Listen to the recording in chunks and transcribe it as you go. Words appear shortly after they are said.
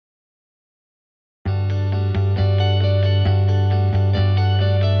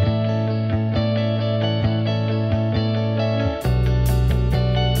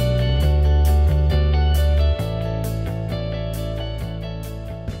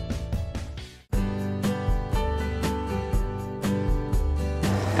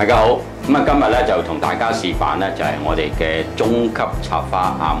大家好，咁啊今日咧就同大家示範咧就係我哋嘅中級插花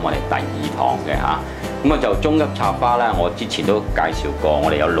啊，我哋第2堂嘅嚇。咁啊就中級插花咧，我之前都介紹過，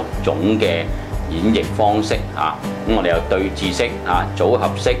我哋有6種嘅演繹方式嚇。咁我哋有對峙式啊、組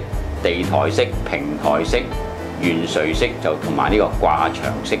合式、地台式、平台式、懸垂式，就同埋呢個掛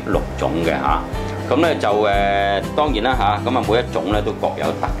牆式6種嘅嚇。咁咧就當然啦嚇，咁啊每一種咧都各有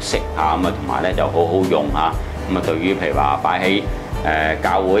特色嚇，咁啊同埋咧就好好用嚇。咁啊對於譬如話擺喺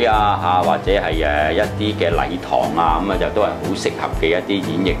教會啊嚇，或者係一啲嘅禮堂啊，咁啊就都係好適合嘅一啲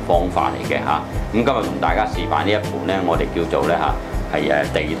演繹方法嚟嘅嚇。咁今日同大家示範呢一盤咧，我哋叫做咧嚇係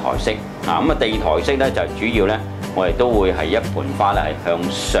地台式啊。咁啊地台式咧就主要咧，我哋都會係一盤花咧係向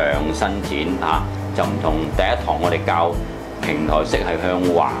上伸展嚇，就唔同第一堂我哋教平台式係向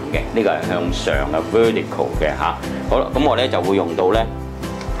橫嘅，呢個係向上嘅 vertical 嘅嚇。好啦，咁我咧就會用到咧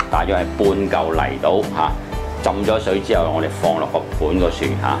大約係半嚿泥土嚇。浸咗水之後，我哋放落個盤嗰處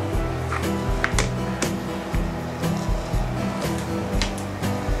嚇。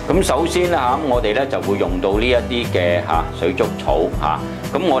咁首先咧嚇，我哋咧就會用到呢一啲嘅水竹草嚇。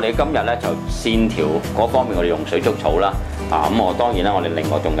咁我哋今日咧就線條嗰方面，我哋用水竹草啦。咁我當然啦，我哋另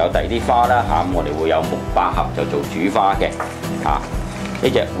外仲有第二啲花啦嚇。咁我哋會有木百合就做主花嘅嚇。呢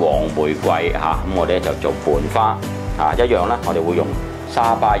隻黃玫瑰嚇，咁我哋咧就做伴花嚇一樣啦。我哋會用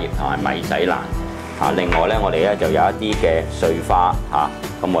沙巴葉同埋米仔蘭。另外咧，我哋咧就有一啲嘅碎花嚇，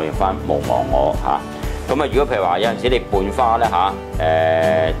咁我用翻無忘我嚇。咁啊，如果譬如話有陣時你伴花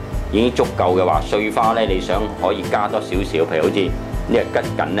咧已經足夠嘅話，碎花咧你想可以加多少少，譬如好似呢個吉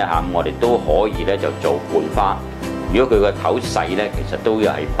緊咧嚇，咁我哋都可以咧就做伴花。如果佢個頭細咧，其實都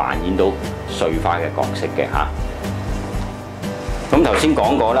係扮演到碎花嘅角色嘅嚇。咁頭先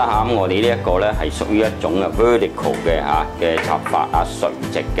講過啦嚇，咁我哋呢一個咧係屬於一種嘅 vertical 嘅插法垂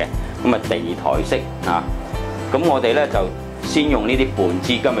直嘅。咁啊地台式啊，咁我哋咧就先用呢啲半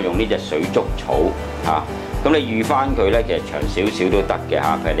枝，今日用呢隻水竹草嚇。咁你預翻佢咧，其實長少少都得嘅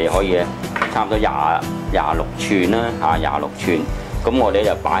嚇。譬如你可以差唔多26寸啦嚇，26寸。咁我哋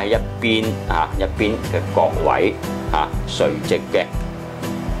就擺喺一邊嚇，一邊嘅角位嚇，垂直嘅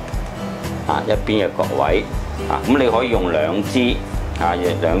嚇，一邊嘅角位嚇。咁你可以用2支嚇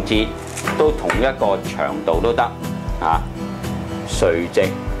，2支都同一個長度都得嚇，垂直。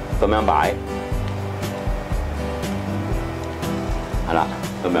咁樣擺，係啦，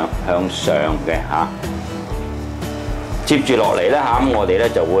咁樣向上嘅嚇。接住落嚟咧嚇，咁我哋咧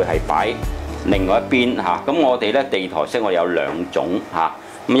就會係擺另外一邊嚇。咁我哋咧地台式我哋有2種嚇。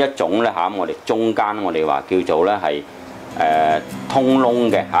咁一種咧嚇，我哋中間我哋話叫做咧係通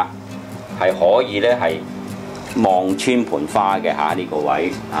窿嘅嚇，係可以咧係望穿盤花嘅嚇呢個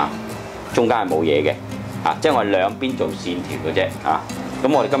位嚇，中間係冇嘢嘅嚇，即係我哋兩邊做線條嘅啫嚇。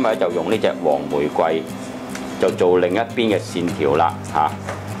咁我哋今日就用呢隻黃玫瑰，就做另一邊嘅線條啦嚇。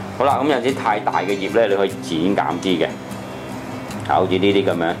好啦，咁有陣時太大嘅葉咧，你可以剪減啲嘅，好似呢啲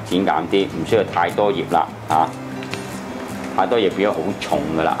咁樣剪減啲，唔需要太多葉啦嚇。太多葉變咗好重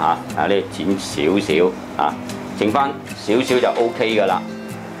噶啦嚇，你剪少少嚇，剩翻少少就 OK 噶啦。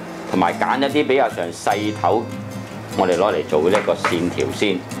同埋揀一啲比較上細頭，我哋攞嚟做一個線條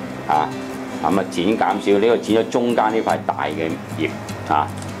先嚇。咁啊剪減少，呢個剪咗中間呢塊大嘅葉嚇，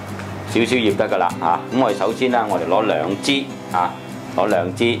少少葉得㗎啦嚇。咁我哋首先咧，我哋攞2支嚇，攞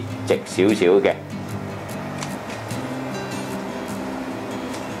2支直少少嘅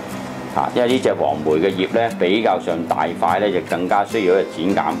嚇，因為呢隻黃梅嘅葉咧比較上大塊咧，就更加需要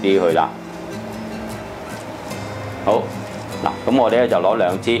剪減啲去啦。好嗱，咁我哋咧就攞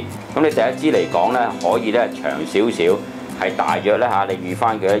2支。咁你第一支嚟講咧，可以咧長少少。係大約咧嚇，你預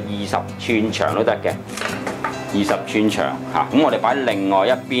翻佢20寸長都得嘅，20寸長嚇。咁我哋擺另外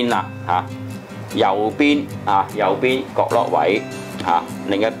一邊啦嚇，右邊角落位嚇，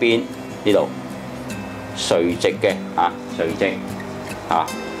另一邊呢度垂直嘅嚇，垂直嚇。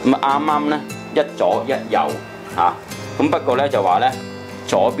咁啱啱咧一左一右嚇。咁不過咧就話咧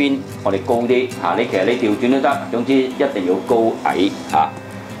左邊我哋高啲嚇，其實你調轉都得，總之一定要高矮嚇。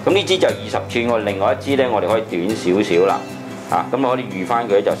咁呢支就20寸，我另外一支咧，我哋可以短少少啦，咁我哋預翻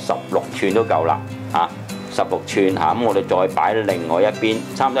佢就16寸都夠啦，16寸嚇，咁我哋再擺另外一邊，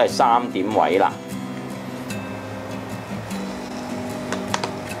差唔多係3點位啦。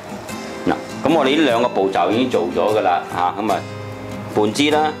嗱，咁我哋呢2個步驟已經做咗㗎啦，咁啊半支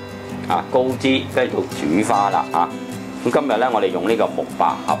啦，高支跟住到主花啦，咁今日咧我哋用呢個木百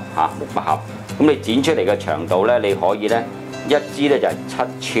合木百合，咁你剪出嚟嘅長度咧，你可以咧。一支咧就係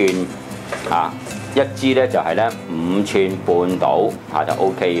7寸一支咧就係咧5寸半到就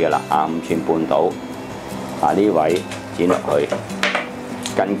OK 嘅啦5寸半到呢位剪落去，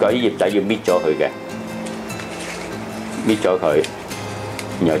近距葉仔要搣咗佢嘅，搣咗佢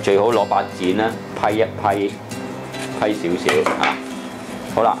然後最好攞把剪咧批一批少少嚇。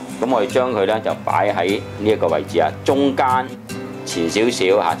好啦，咁我哋將佢咧就擺喺呢一個位置啊，中間前少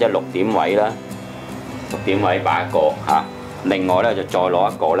少嚇，即係6點位啦，6點位擺一個嚇。另外咧就再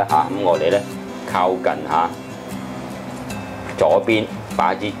攞一個咧嚇，咁我哋咧靠近嚇左邊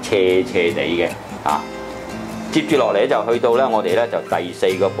擺支斜地嘅嚇。接住落嚟就去到咧，我哋咧就第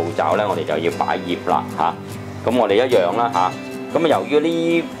4個步驟咧，我哋就要擺葉啦嚇。咁我哋一樣啦嚇。咁由於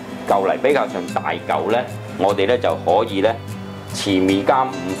呢嚿泥比較上大嚿咧，我哋咧就可以咧前面加5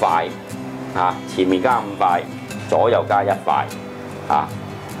塊嚇，前面加5塊，左右加1塊嚇。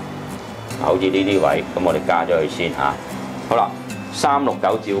好似呢啲位，咁我哋加咗佢先嚇。好啦，3、6、9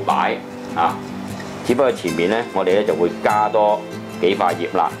照擺嚇。只不過前面咧，我哋咧就會加多幾塊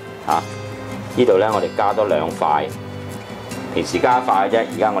葉啦嚇。呢度咧，我哋加多2塊，平時加1塊啫，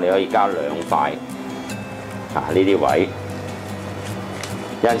而家我哋可以加2塊啊！呢啲位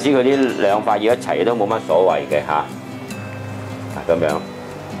有陣時佢啲2塊葉一齊都冇乜所謂嘅嚇，咁樣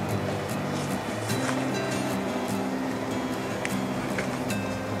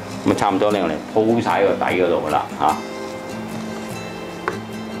咁差唔多咧，我哋鋪晒喺個底嗰度噶啦嚇。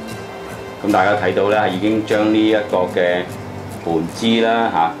咁大家睇到咧，已經將呢一個嘅盤枝啦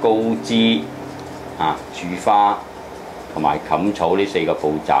嚇、高枝啊、蛀花同埋冚草呢4個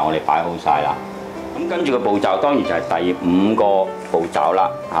步驟，我哋擺好晒啦。咁跟住個步驟當然就係第5個步驟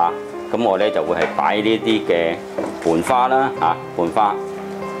啦嚇。咁我咧就會係擺呢啲嘅盤花啦嚇，盤花。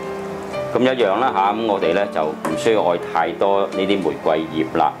咁一樣啦嚇，咁我哋咧就唔需要愛太多呢啲玫瑰葉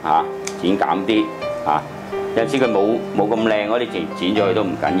啦嚇，剪減啲嚇。有陣時佢冇咁靚嗰啲，剪咗佢都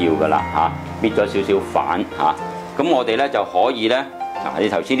唔緊要噶啦嚇，搣咗少少反嚇。咁我哋咧就可以咧，嗱你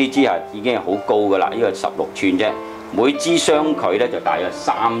頭先呢支係已經係好高噶啦，呢個16寸啫，每支相距咧就大約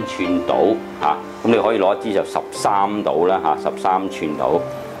3寸到嚇。咁你可以攞一支就13到啦嚇，13寸到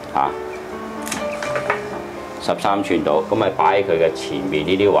嚇，13寸到，咁咪擺喺佢嘅前面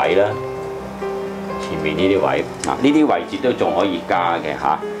呢啲位啦。前面呢啲位啊，呢啲位置都仲可以加嘅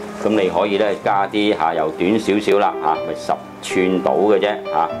嚇。咁你可以咧加啲嚇，又短少少啦嚇，咪10寸到嘅啫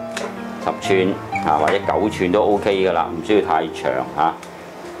嚇，10寸嚇或者9寸都 OK 噶啦，唔需要太長嚇。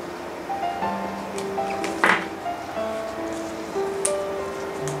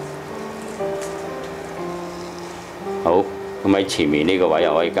好，咁喺前面呢個位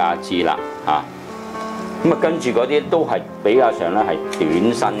又可以加支啦嚇。咁啊跟住嗰啲都係比較上咧係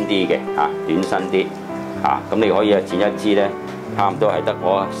短身啲嘅嚇，短身啲嚇。咁你可以啊剪一支咧。差唔多係得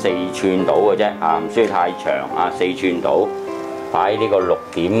我4寸到嘅啫嚇，唔需要太長啊，4寸到，擺喺呢個6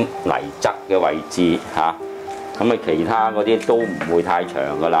點泥側嘅位置嚇。咁啊，其他嗰啲都唔會太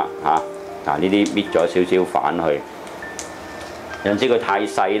長噶啦嚇。嗱呢啲搣咗少少反去，有陣時佢太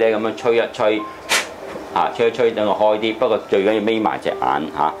細咧，咁樣吹一吹啊，吹一吹等佢開啲。不過最緊要眯埋隻眼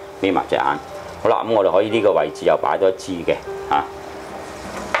嚇，眯埋隻眼。好啦，咁我哋可以呢個位置又擺多一支嘅嚇。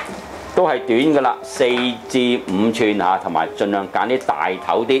都係短㗎啦，4至5寸嚇，同埋盡量揀啲大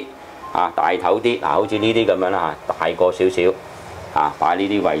頭啲嚇，大頭啲嗱，好似呢啲咁樣啦嚇，大個少少嚇，擺呢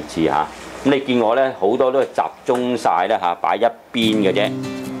啲位置嚇。咁你見我咧好多都係集中晒咧嚇，擺一邊嘅啫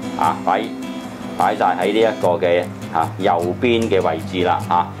嚇，擺晒喺呢一個嘅嚇右邊嘅位置啦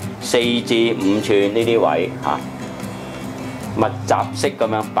嚇，4至5寸呢啲位嚇，密集式咁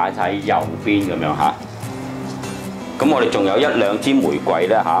樣擺晒喺右邊咁樣嚇。咁我哋仲有1、2支玫瑰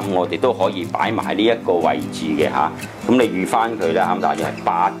咧嚇，咁我哋都可以擺埋呢一個位置嘅嚇。咁你預翻佢咧，咁大約係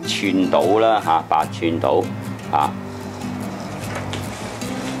8寸到啦嚇，8寸到嚇，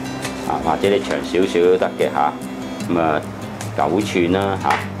或者你長少少都得嘅嚇。咁啊9寸啦嚇，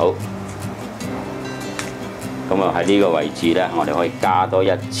好。咁啊喺呢個位置咧，我哋可以加多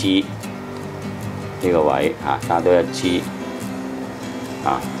1支呢個位嚇，加多1支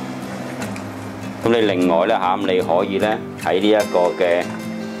嚇。咁你另外咧嚇，咁你可以咧喺呢一個嘅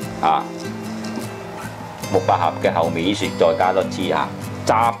木百合嘅後面處再加多支嚇，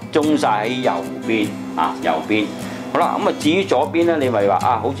集中晒喺右邊右邊。好啦，咁啊至於左邊咧，你咪話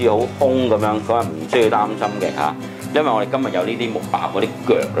好似好空咁樣，咁啊唔需要擔心嘅嚇，因為我哋今日有呢啲木百合嗰啲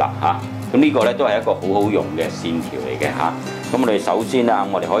腳啦嚇。咁呢個咧都係一個好好用嘅線條嚟嘅嚇。咁我哋首先咧，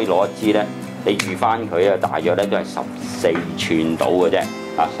我哋可以攞一支咧，你預翻佢啊，大約咧都係14寸到嘅啫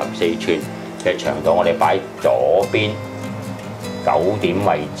，14寸。嘅長度，我哋擺左邊9點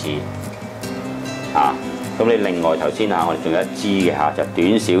位置咁你另外頭先我哋仲有一支嘅就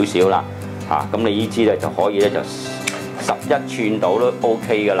短少少啦咁你呢支咧就可以咧就11寸到都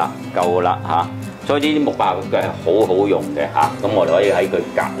OK 噶啦，夠噶啦所以呢啲木百合嘅腳係好好用嘅咁我哋可以喺佢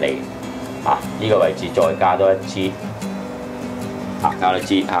隔離呢個位置再加多一支加多一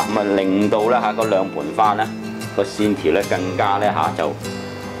支咁啊令到咧個兩盤花咧個線條咧更加咧就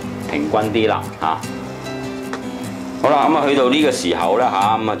平均啲啦嚇。好啦，咁啊去到呢個時候咧嚇，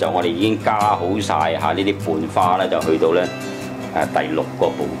咁啊就我哋已經加好晒嚇呢啲伴花咧，就去到咧第6個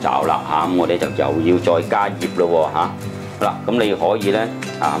步驟啦嚇。咁我哋就又要再加葉咯喎嚇。好啦，咁你可以咧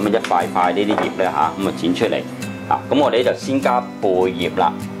啊咁一塊塊呢啲葉咧嚇，咁啊剪出嚟啊。咁我哋就先加背葉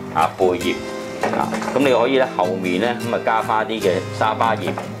啦啊，背葉啊。咁你可以咧後面咧咁啊加翻啲嘅沙巴葉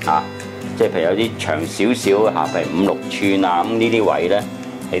啊，即係譬如有啲長少少嚇，譬如5、6寸啊，咁呢啲位咧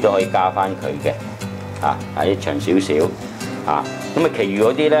你都可以加翻佢嘅。啊，啲長少少，啊，咁啊，其餘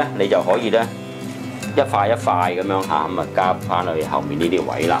嗰啲咧，你就可以咧一塊一塊咁樣嚇，咁啊加翻去後面呢啲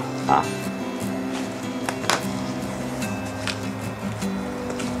位啦，啊。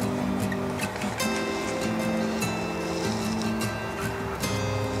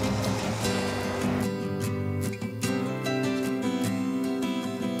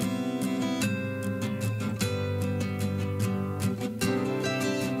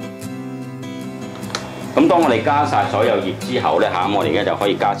咁當我哋加晒所有葉之後咧嚇，我哋而家就可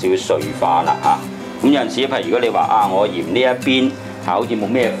以加少少碎花啦嚇。咁有陣時，譬如如果你話啊，我嫌呢一邊嚇好似冇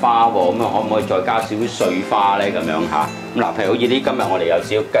咩花喎，咁啊可唔可以再加少少碎花咧咁樣嚇？咁嗱，譬如好似呢今日我哋有少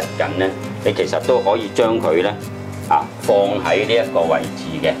少吉緊咧，你其實都可以將佢咧啊放喺呢一個位置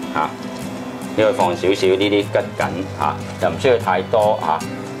嘅嚇，你可以放少少呢啲吉緊嚇，就唔需要太多嚇。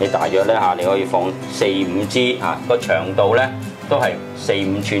你大約咧嚇，你可以放4、5支嚇，個長度咧都係4、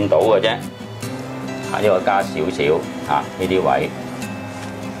5寸到嘅啫。呢個加少少嚇呢啲位，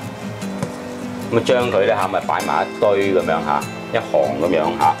咁啊將佢咧嚇咪擺埋一堆咁樣嚇，一行咁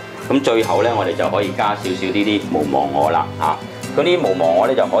樣嚇。咁最後咧，我哋就可以加少少呢啲無忘我啦嚇。嗰啲無忘我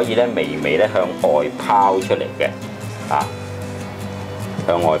咧就可以咧微微咧向外拋出嚟嘅嚇，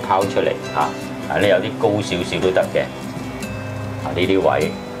向外拋出嚟嚇。啊，你有啲高少少都得嘅啊，呢啲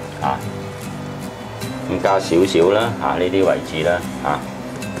位啊，咁加少少啦嚇，呢啲位置啦嚇。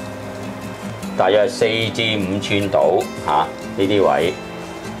大約4至5寸度嚇呢啲位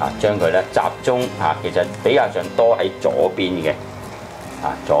啊，將佢咧集中嚇，其實比較上多喺左邊嘅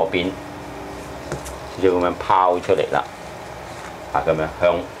啊，左邊少少咁樣拋出嚟啦啊，咁樣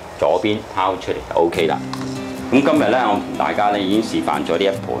向左邊拋出嚟就 OK 啦。咁今日咧，我同大家咧已經示範咗呢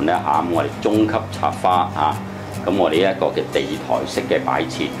一盤咧嚇，咁我哋中級插花嚇，咁我哋一個嘅地台式嘅擺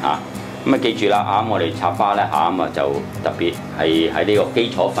設嚇。咁啊記住啦嚇，我哋插花咧嚇，咁啊就特別係喺呢個基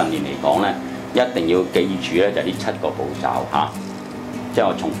礎訓練嚟講咧。一定要記住咧，就呢7個步驟嚇，即係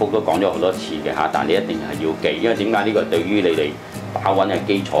我重複都講咗好多次嘅嚇，但你一定係要記，因為點解呢個對於你哋把穩嘅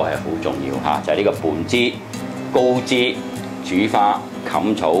基礎係好重要嚇，就係呢個盤枝、高枝、主花、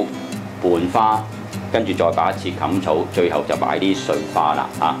冚草、伴花，跟住再擺一次冚草，最後就擺啲碎花啦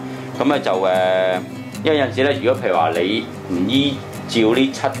嚇。咁咧就因為有陣時咧，如果譬如話你唔依照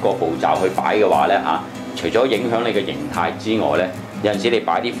呢7個步驟去擺嘅話咧嚇，除咗影響你嘅形態之外咧，有陣時你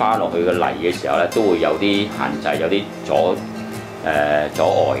擺啲花落去個泥嘅時候咧，都會有啲限制，有啲阻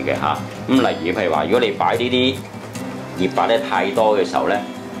礙嘅嚇。咁例如譬如話，如果你擺呢啲葉擺得太多嘅時候咧，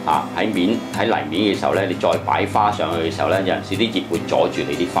嚇喺泥面嘅時候咧，你再擺花上去嘅時候咧，有陣時啲葉會阻住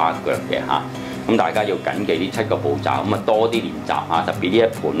你啲花腳嘅嚇。咁大家要緊記呢7個步驟，咁啊多啲練習嚇，特別呢一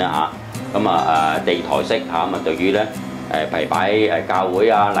盤咧嚇。咁啊地台式嚇，咁啊對於咧譬如擺教會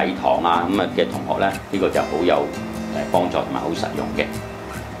啊、禮堂啊咁啊嘅同學咧，呢個就好有幫助同埋好實用嘅。